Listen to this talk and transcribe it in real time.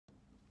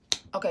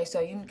Okay, so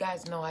you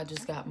guys know I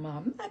just got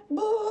my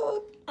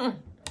MacBook.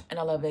 And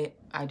I love it.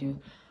 I do.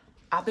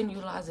 I've been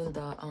utilizing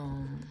the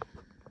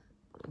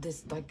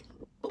this like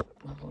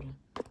hold on.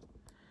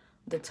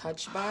 The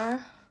Touch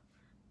Bar,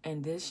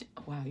 and this,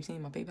 wow, you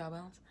seen my PayPal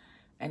balance?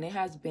 And it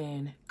has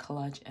been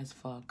clutch as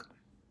fuck.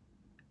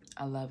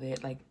 I love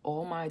it. Like,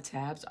 all my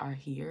tabs are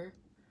here,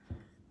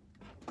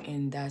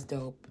 and that's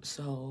dope.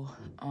 So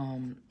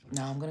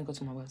now I'm gonna go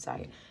to my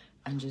website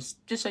and just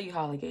show you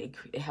how like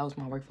it helps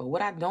my workflow.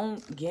 What I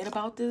don't get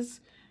about this,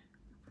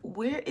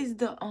 where is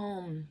the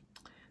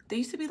there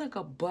used to be like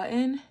a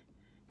button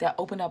that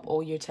opened up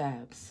all your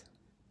tabs.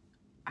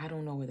 I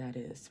don't know where that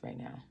is right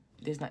now.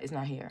 It's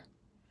not here.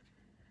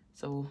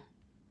 So,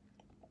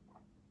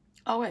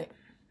 oh wait,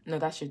 no,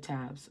 that's your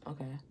tabs.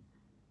 Okay.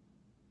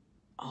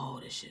 Oh,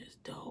 this shit is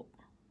dope.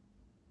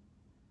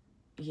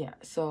 Yeah,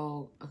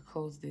 so I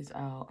close this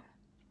out.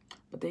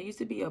 But there used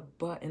to be a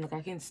button, like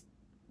I can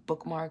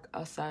bookmark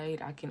a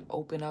site. I can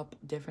open up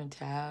different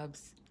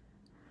tabs.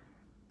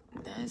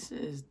 This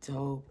is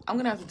dope. I'm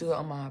gonna have to do it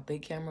on my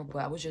big camera, but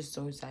I was just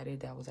so excited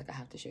that I was like, I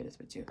have to share this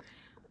with you.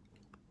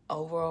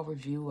 Overall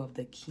review of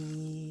the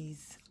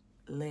keys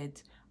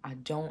lit. I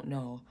don't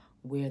know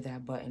where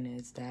that button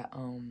is that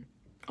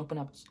open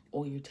up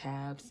all your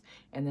tabs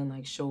and then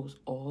like shows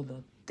all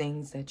the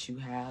things that you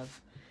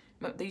have.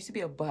 There used to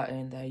be a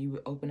button that you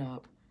would open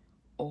up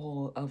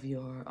all of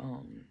your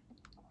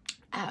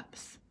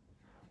apps.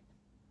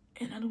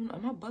 And I'm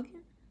not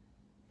bugging?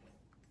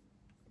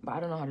 But I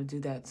don't know how to do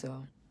that,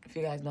 so if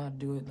you guys know how to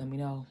do it, let me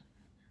know.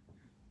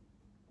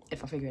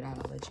 If I figure it out,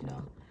 I'll let you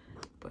know.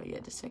 But yeah,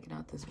 just checking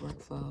out this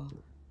workflow.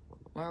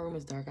 My room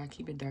is dark. I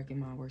keep it dark in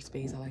my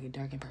workspace. I like it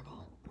dark and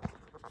purple.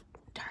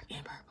 Dark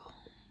and purple.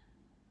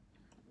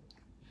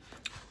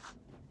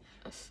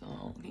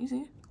 So, can you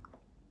see?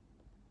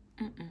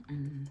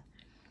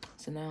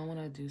 So now I want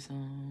to do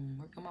some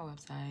work on my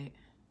website.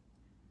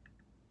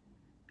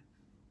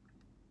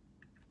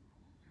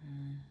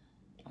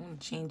 I want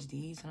to change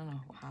these. I don't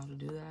know how to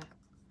do that.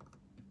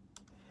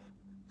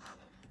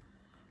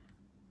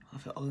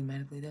 If it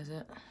automatically does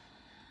it.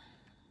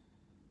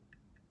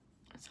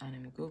 Sign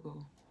in with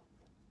Google.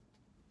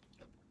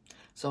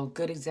 So,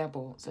 good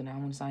example. So now I'm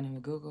going to sign in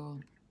with Google.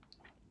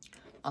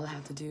 All I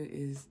have to do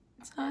is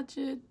touch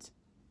it.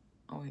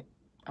 Oh, wait.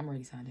 I'm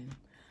already signed in.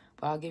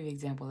 But I'll give you an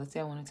example. Let's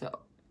say I wanted to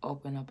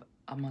open up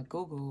my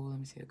Google. Let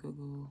me see a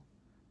Google.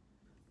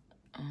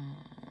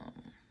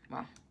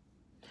 Wow.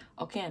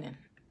 Oh, Canon.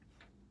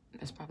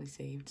 That's probably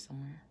saved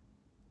somewhere.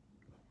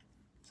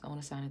 So I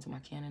want to sign into my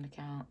Canon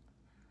account.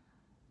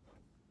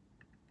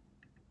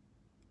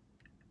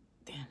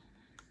 Damn.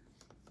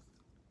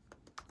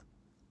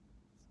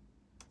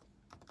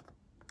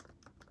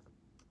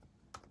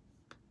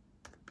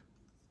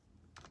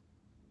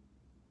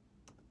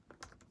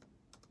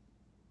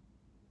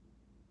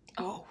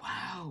 Oh,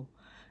 wow.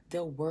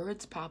 The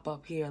words pop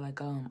up here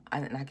like and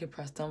I can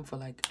press them for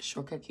like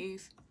shortcut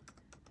keys.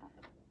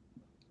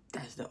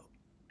 That's dope.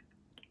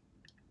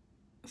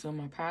 So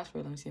my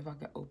password, let me see if I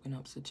can open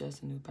up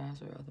suggest a new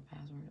password, other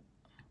password.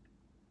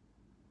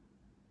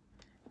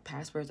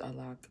 Passwords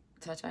unlock.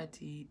 Touch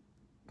ID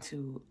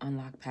to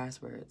unlock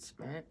passwords,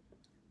 right?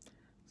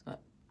 So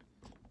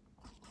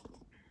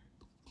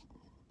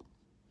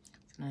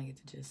now I get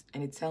to just,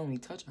 and it's telling me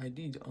touch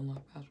ID to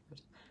unlock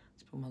passwords.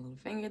 Just put my little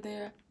finger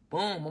there.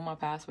 Boom, all my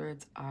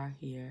passwords are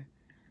here.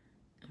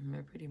 And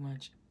they're pretty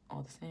much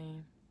all the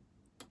same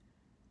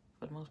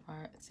for the most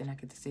part. Then I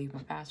get to save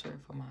my password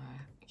for my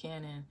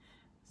Canon.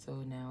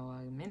 So now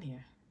I'm in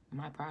here.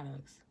 My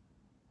products.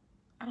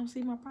 I don't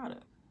see my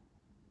product.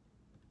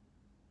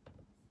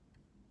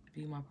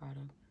 View my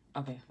product.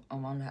 Okay,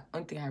 I'm not,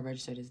 only thing I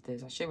registered is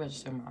this. I should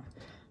register my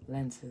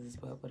lenses,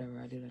 but whatever,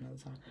 I do that another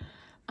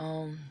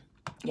time.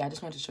 Yeah, I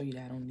just wanted to show you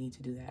that I don't need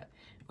to do that.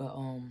 But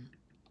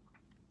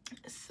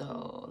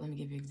so let me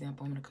give you an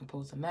example. I'm gonna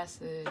compose a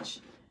message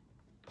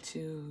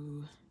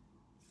to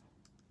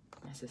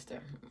my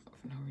sister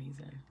for no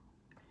reason.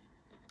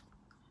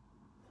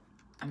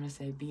 I'm gonna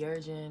say be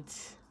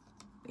urgent.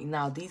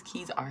 Now these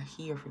keys are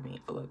here for me.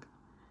 Look,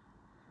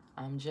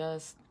 I'm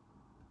just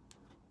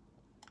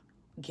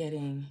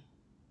getting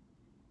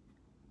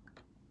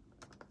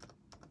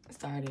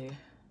started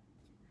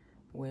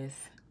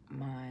with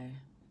my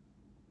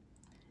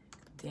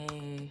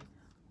day,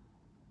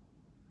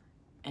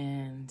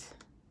 and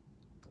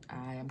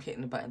I am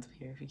hitting the buttons up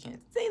here if you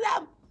can't see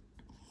them.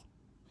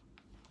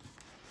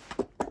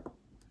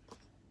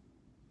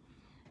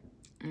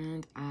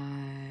 And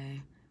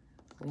I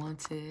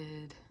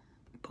wanted,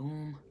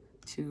 boom,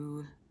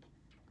 to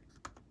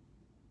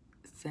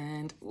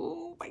send,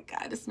 oh my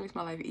God, this makes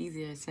my life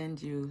easier.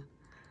 Send you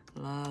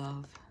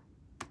love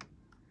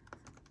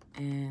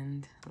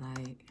and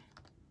light.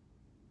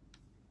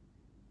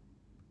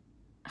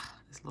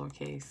 This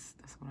lowercase,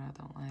 that's what I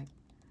don't like.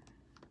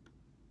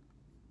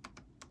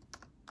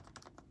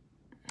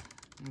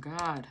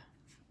 God,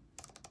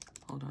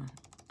 hold on.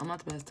 I'm not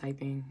the best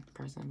typing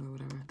person, but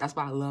whatever. That's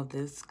why I love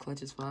this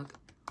clutch as fuck.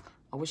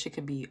 I wish it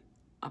could be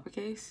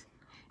uppercase.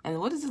 And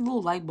what is this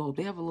little light bulb?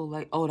 They have a little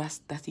light. Oh, that's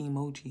the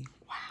emoji.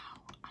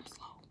 Wow, I'm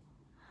slow.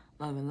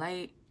 Love and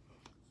light.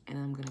 And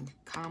I'm gonna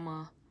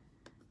comma.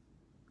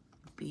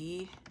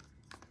 Be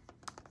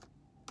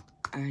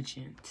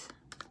urgent.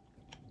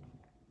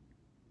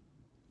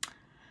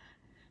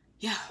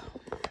 Yeah.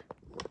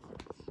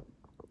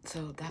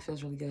 So that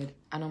feels really good.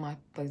 I know my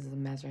place is a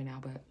mess right now,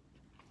 but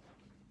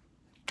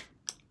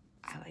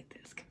I like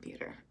this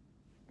computer.